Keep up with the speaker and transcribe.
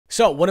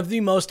So one of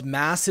the most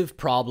massive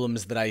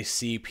problems that I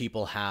see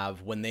people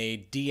have when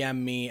they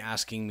DM me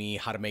asking me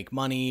how to make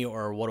money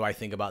or what do I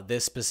think about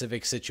this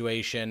specific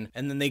situation,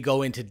 and then they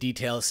go into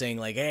detail saying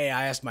like, hey,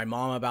 I asked my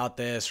mom about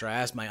this, or I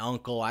asked my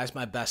uncle, I asked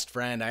my best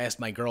friend, I asked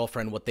my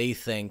girlfriend what they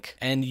think.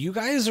 And you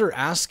guys are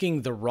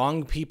asking the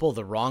wrong people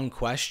the wrong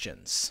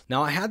questions.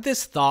 Now, I had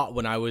this thought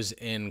when I was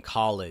in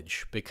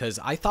college because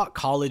I thought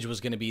college was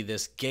going to be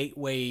this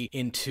gateway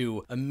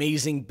into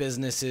amazing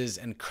businesses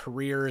and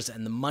careers,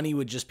 and the money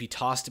would just be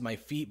tossed at my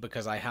feet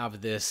because I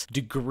have this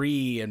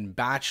degree and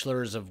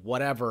bachelor's of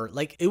whatever.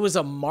 Like, it was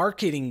a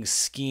marketing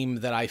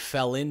scheme that I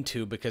fell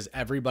into because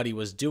everybody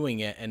was doing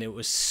it and it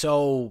was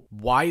so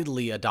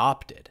widely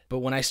adopted. But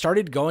when I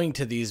started going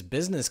to these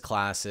business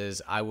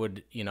classes, I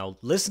would,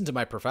 listen to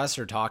my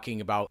professor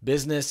talking about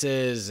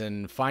businesses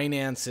and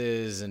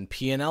finances and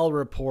P&L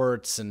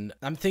reports, and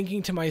I'm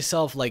thinking to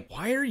myself, like,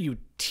 why are you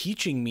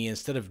teaching me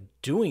instead of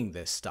doing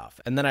this stuff?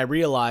 And then I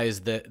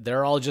realized that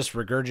they're all just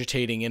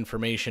regurgitating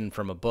information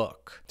from a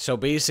book. So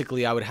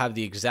basically, I would have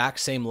the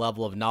exact same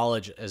level of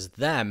knowledge as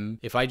them.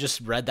 If I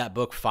just read that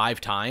book 5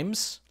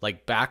 times,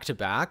 like back to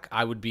back,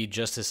 I would be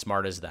just as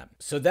smart as them.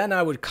 So then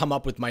I would come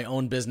up with my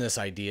own business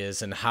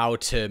ideas and how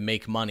to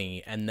make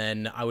money. And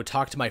then I would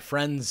talk to my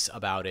friends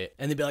about it,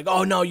 and they'd be like,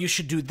 oh no, you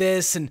should do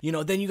this. And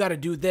then you got to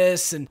do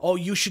this. And oh,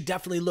 you should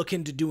definitely look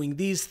into doing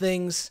these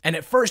things. And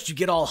at first you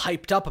get all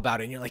hyped up about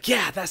it and you're like,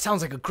 yeah, that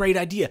sounds like a great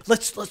idea.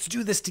 Let's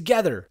do this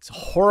together. It's a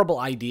horrible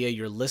idea.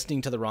 You're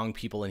listening to the wrong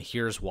people, and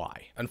here's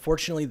why.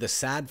 Unfortunately, the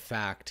sad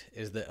fact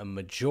is that a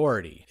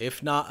majority,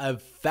 if not a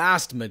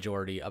vast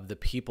majority, of the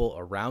people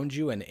around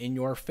you and in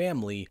your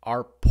family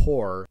are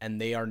poor,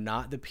 and they are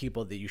not the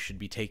people that you should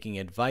be taking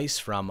advice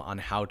from on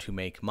how to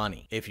make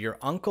money. If your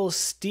Uncle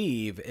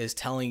Steve is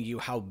telling you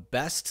how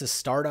best to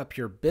start up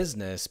your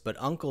business, but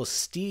Uncle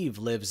Steve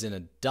lives in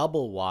a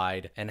double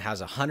wide and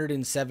has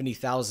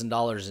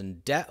 $170,000 in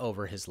debt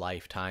over his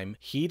lifetime,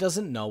 he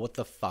doesn't know what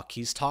the fuck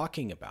he's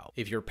talking about.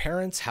 If your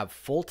parents have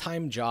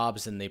full-time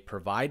jobs and they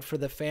provide for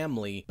the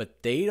family,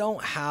 but they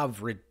don't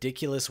have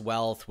ridiculous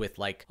wealth with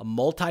like a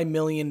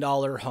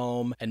multi-million-dollar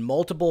home and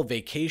multiple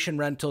vacation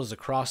rentals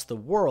across the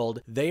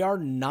world, they are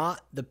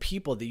not the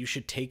people that you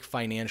should take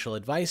financial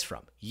advice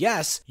from.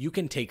 Yes, you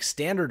can take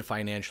standard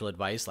financial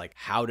advice like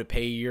how to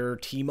pay your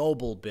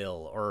T-Mobile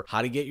bill or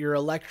how to get your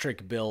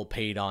electric bill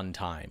paid on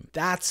time.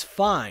 That's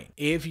fine.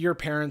 If your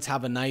parents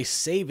have a nice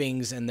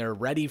savings and they're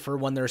ready for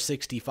when they're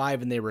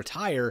 65 and they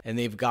retire and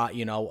they've got,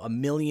 $1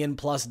 million+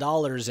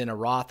 in a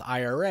Roth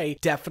IRA,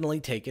 definitely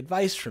take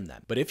advice from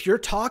them. But if you're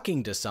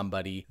talking to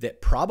somebody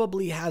that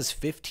probably has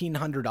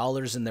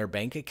 $1,500 in their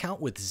bank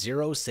account with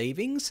zero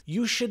savings,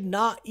 you should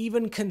not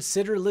even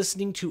consider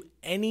listening to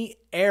any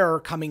air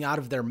coming out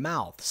of their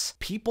mouths.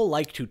 People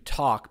like to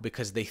talk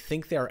because they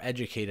think they are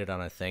educated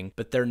on a thing,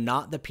 but they're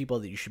not the people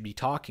that you should be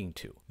talking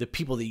to. The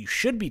people that you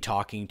should be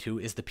talking to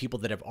is the people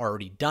that have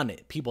already done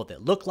it. People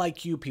that look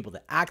like you, people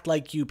that act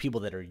like you,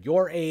 people that are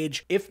your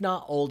age, if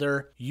not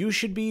older. You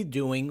should be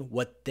doing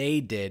what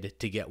they did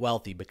to get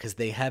wealthy because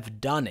they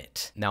have done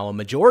it. Now, a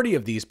majority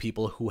of these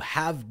people who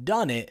have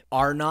done it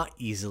are not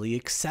easily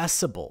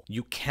accessible.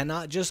 You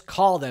cannot just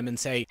call them and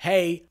say,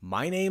 hey,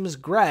 my name's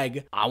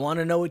Greg. I want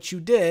to know what you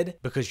did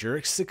because you're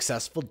a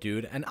successful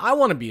dude and I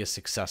want to be a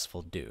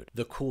successful dude.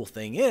 The cool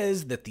thing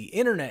is that the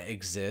internet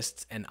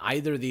exists, and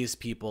either these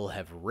people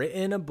have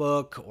written a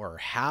book or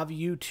have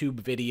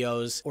YouTube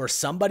videos, or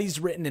somebody's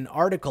written an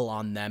article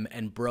on them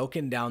and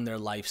broken down their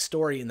life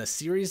story in the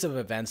series of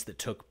events that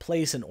took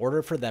place in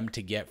order for them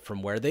to get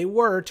from where they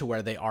were to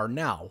where they are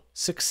now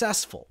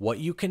successful. What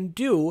you can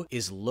do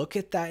is look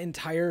at that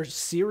entire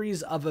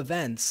series of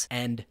events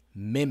and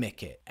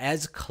mimic it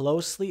as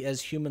closely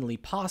as humanly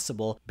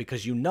possible,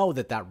 because you know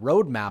that that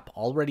roadmap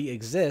already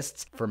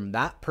exists from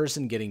that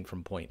person getting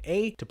from point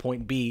A to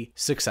point B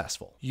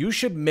successful. You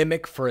should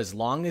mimic for as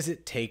long as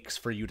it takes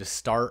for you to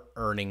start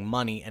earning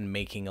money and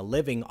making a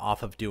living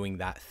off of doing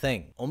that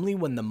thing. Only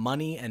when the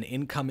money and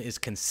income is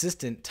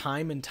consistent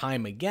time and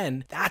time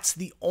again, that's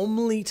the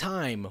only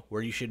time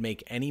where you should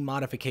make any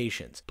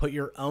modifications. Put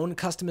your own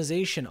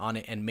customization on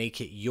it and make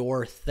it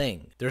your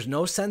thing. There's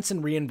no sense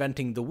in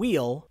reinventing the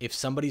wheel if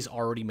somebody's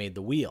already made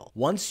the wheel.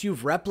 Once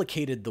you've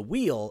replicated the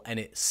wheel and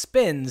it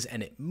spins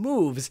and it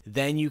moves,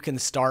 then you can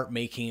start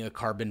making a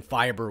carbon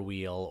fiber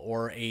wheel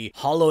or a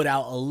hollowed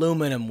out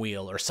aluminum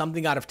wheel or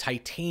something out of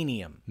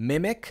titanium.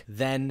 Mimic,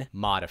 then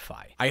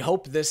modify. I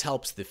hope this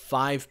helps the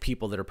 5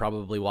 people that are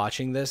probably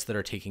watching this that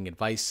are taking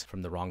advice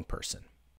from the wrong person.